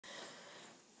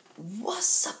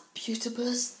What's up,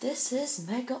 YouTubers? This is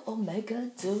Mega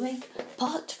Omega doing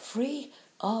part 3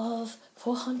 of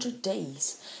 400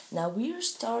 Days. Now we are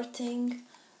starting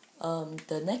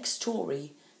the next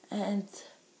story, and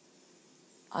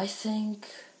I think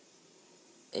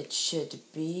it should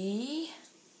be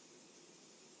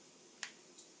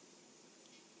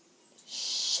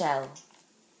Shell.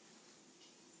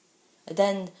 And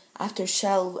then after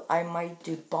Shell I might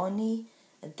do Bonnie,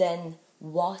 and then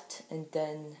Watt, and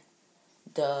then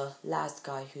the last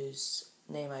guy whose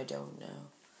name I don't know.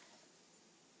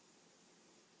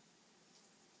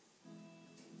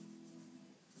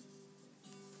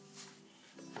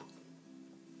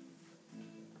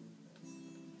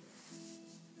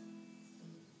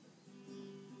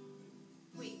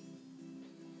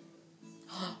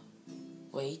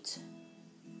 Wait.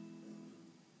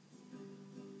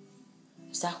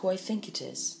 Is that who I think it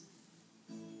is?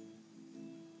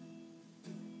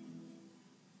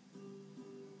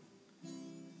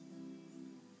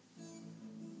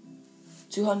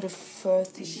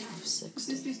 $236.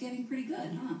 Sister's getting pretty good,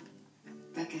 huh?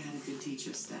 Becca had a good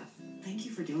teacher, Steph. Thank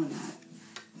you for doing that.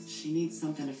 She needs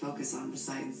something to focus on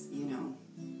besides,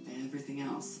 everything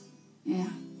else. Yeah.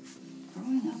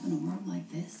 Growing up in a world like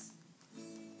this,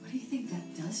 what do you think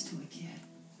that does to a kid?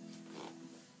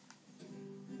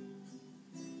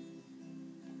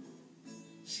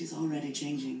 She's already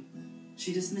changing.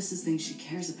 She dismisses things she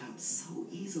cares about so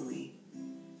easily.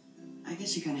 I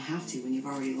guess you kind of have to when you've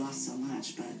already lost so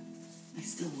much, but I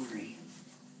still worry.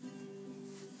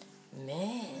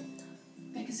 Man.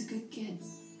 Becca's a good kid.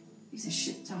 These are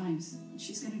shit times, and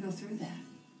she's gonna go through that.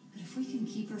 But if we can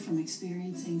keep her from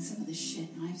experiencing some of the shit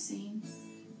I've seen...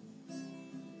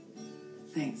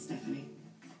 Thanks, Stephanie.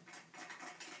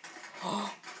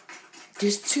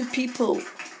 There's two people.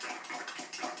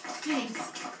 Thanks.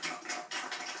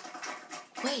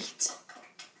 Wait.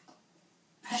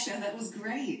 Becca, that was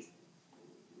great.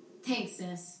 Thanks,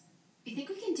 sis. You think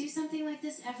we can do something like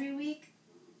this every week?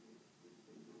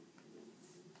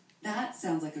 That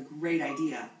sounds like a great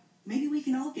idea. Maybe we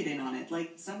can all get in on it,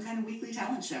 like some kind of weekly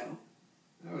talent show.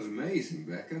 That was amazing,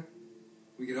 Becca.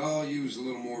 We could all use a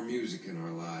little more music in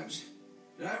our lives.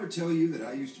 Did I ever tell you that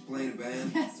I used to play in a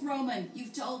band? Yes, Roman,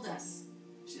 you've told us.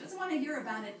 She doesn't want to hear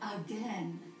about it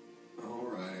again. All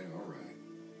right.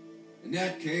 In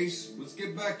that case, let's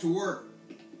get back to work.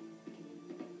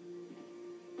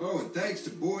 Oh, and thanks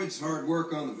to Boyd's hard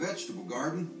work on the vegetable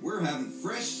garden, we're having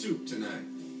fresh soup tonight.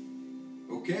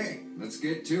 Okay, let's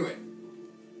get to it.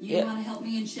 You want to help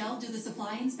me and Shell do the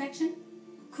supply inspection?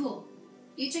 Cool.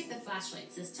 You check the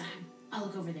flashlights this time. I'll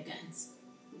look over the guns.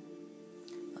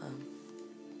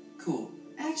 Cool.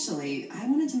 Actually, I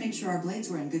wanted to make sure our blades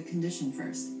were in good condition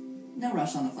first. No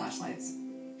rush on the flashlights.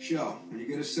 Shell, when you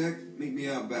get a sec, meet me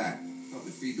out back. Help me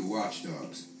feed the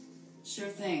watchdogs. Sure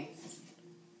thing.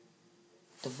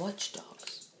 The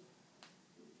watchdogs.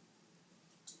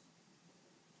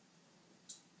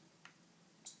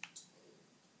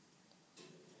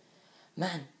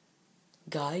 Man,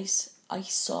 guys, I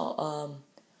saw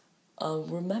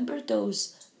remember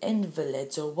those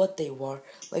invalids or what they were,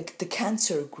 like the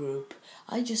cancer group?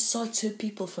 I just saw two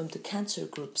people from the cancer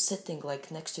group sitting like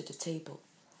next to the table.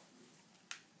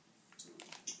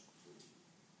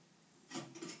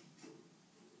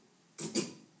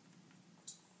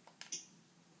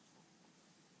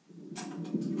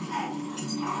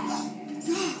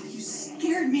 You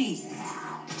scared me.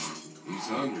 He's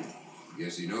hungry.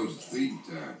 Guess he knows it's feeding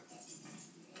time.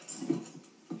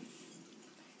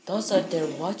 Those are their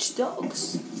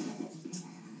watchdogs.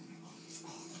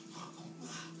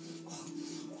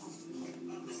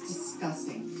 It's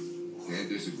disgusting. Can't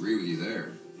disagree with you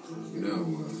there.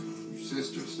 Your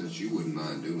sister said she wouldn't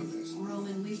mind doing this.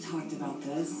 Roman, we've talked about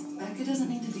this. Becca doesn't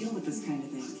need to deal with this kind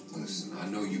of thing. Listen, I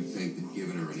know you think that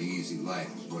giving her an easy life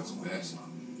is what's best.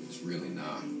 It's really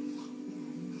not.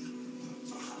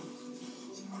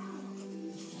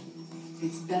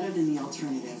 It's better than the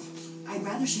alternative. I'd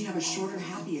rather she have a shorter,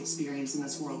 happy experience in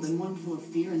this world than one full of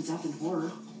fear and death and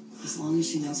horror. As long as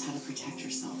she knows how to protect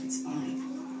herself, it's fine.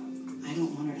 I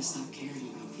don't want her to stop caring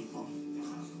about people.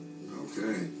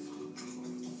 Okay.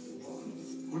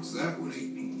 What's that one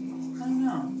eating? I don't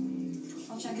know.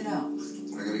 I'll check it out.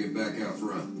 I gotta get back out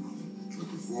front.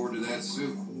 Looking forward to that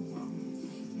soup.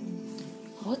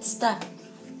 What's that?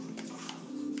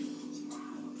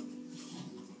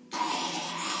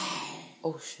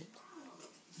 Oh shit.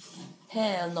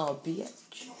 Hell no,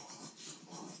 bitch.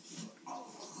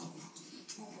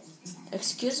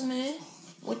 Excuse me?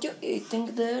 What you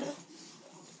eating there?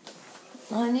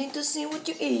 I need to see what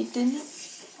you're eating.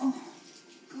 Oh,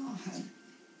 God.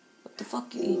 What the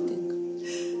fuck you eating?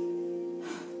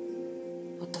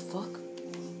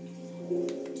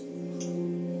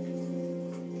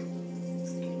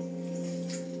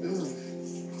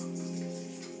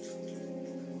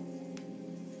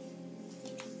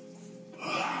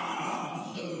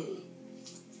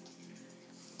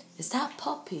 Is that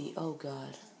Puppy? Oh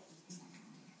god.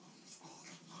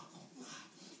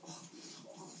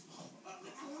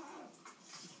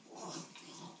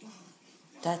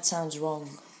 That sounds wrong.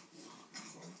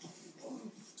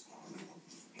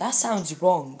 That sounds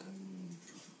wrong.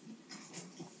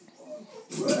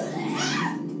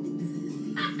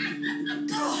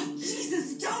 Oh,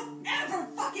 Jesus, don't ever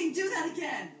fucking do that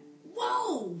again!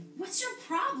 Whoa! What's your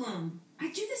problem? I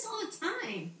do this all the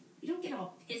time. You don't get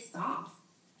all pissed off.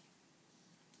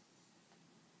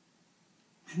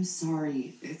 I'm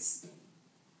sorry. It's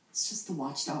just the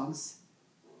watchdogs.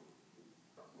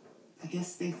 I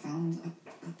guess they found a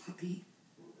puppy.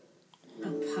 A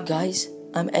puppy? Guys,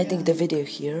 I'm ending the video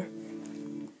here.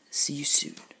 See you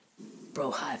soon.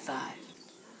 Bro, high five.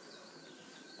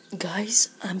 Guys,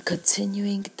 I'm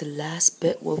continuing the last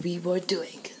bit what we were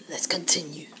doing. Let's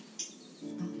continue.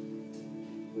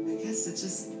 I guess it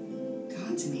just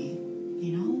got to me.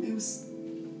 You know, it was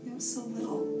so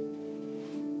little.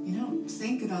 You don't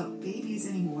think about babies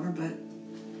anymore, but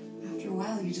after a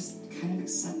while you just kind of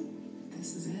accept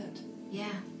this is it.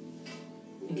 Yeah.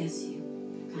 I guess you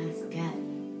kind of forget.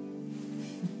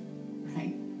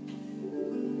 Right?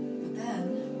 But then,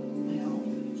 you know,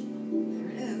 there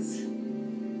it is.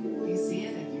 You see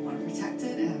it and you want to protect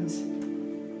it, and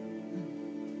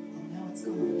well, now it's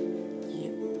gone.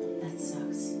 Yep. That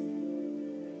sucks.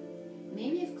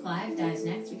 Maybe if Clive dies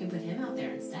next, we can put him out there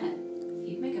instead.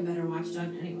 He'd make a better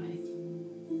watchdog anyway.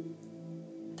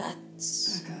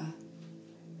 Becca.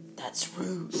 That's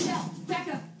rude. Shell,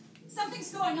 Becca,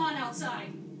 something's going on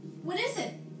outside. What is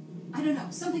it? I don't know,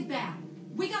 something bad.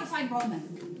 We gotta find Roman.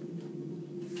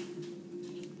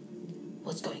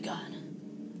 What's going on?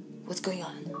 What's going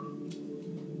on?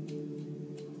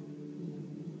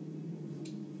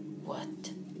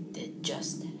 What did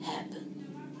just happen?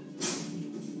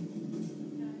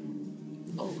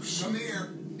 Oh shit. Come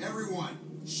here, everyone.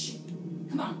 Shit.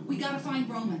 Come on, we gotta find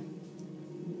Roman.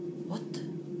 What?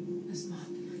 It's not.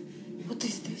 What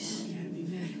is this? Can't be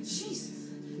there. Jesus.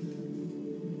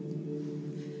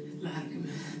 Largum.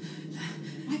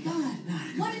 My God.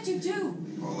 What did you do?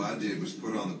 All I did was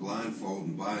put on the blindfold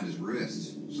and bind his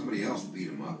wrists. Somebody else beat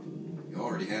him up. He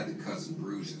already had the cuts and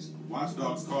bruises.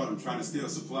 Watchdogs caught him trying to steal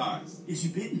supplies. Is he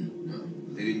bitten?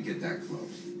 No, they didn't get that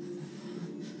close.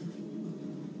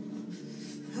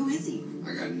 Who is he?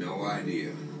 I got no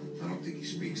idea. I don't think he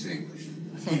speaks English.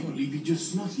 I can't believe he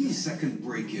just snuck in. The second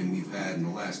break-in we've had in the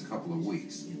last couple of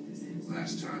weeks.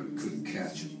 Last time we couldn't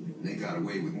catch him. They got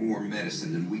away with more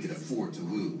medicine than we could afford to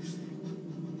lose.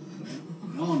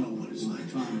 We all know what it's like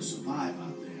trying to survive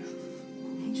out there.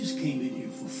 He just came in here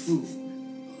for food.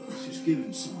 Let's just give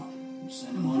him some and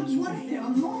send him on his What if way. there are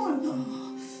more of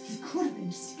them? He could have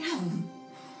been scouting.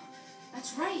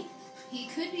 That's right. He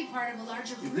could be part of a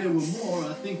larger If there were group. more,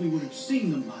 I think we would have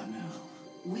seen them by now.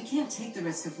 We can't take the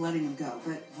risk of letting him go,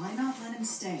 but why not let him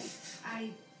stay?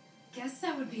 I guess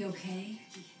that would be okay.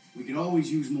 We could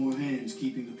always use more hands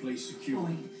keeping the place secure.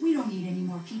 Boy, we don't need any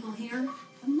more people here.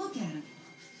 And look at him.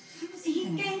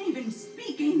 He can't even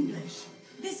speak English.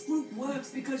 This group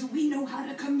works because we know how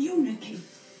to communicate.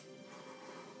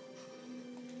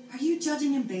 Are you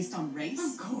judging him based on race?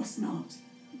 Of course not.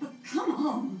 But come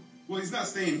on. Well, he's not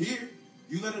staying here.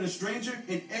 You let in a stranger,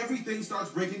 and everything starts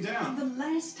breaking down. The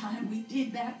last time we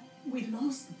did that, we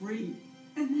lost Bree.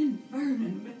 And then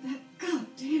Vernon with that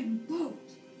goddamn boat.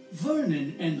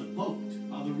 Vernon and the boat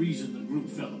are the reason the group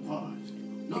fell apart.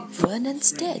 Not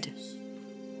Vernon's dead. strangers.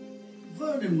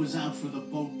 Vernon was out for the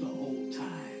boat the whole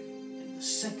time. And the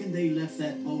second they left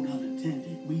that boat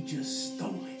unattended, we just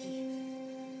stole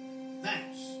it.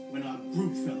 That's when our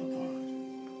group fell apart.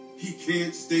 He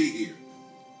can't stay here.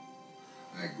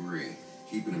 I agree.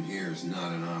 Keeping him here is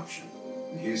not an option.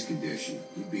 In his condition,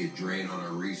 he'd be a drain on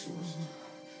our resources.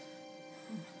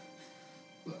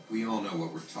 Look, we all know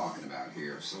what we're talking about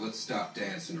here, so let's stop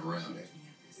dancing around it.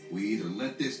 We either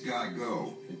let this guy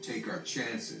go and take our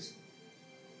chances,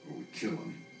 or we kill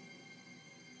him.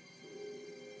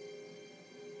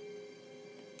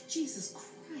 Jesus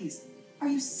Christ. Are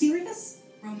you serious?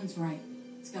 Roman's right.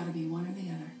 It's gotta be one or the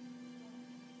other.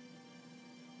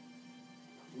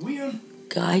 We're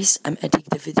Guys, I'm ending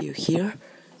the video here.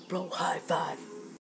 Bro, high five.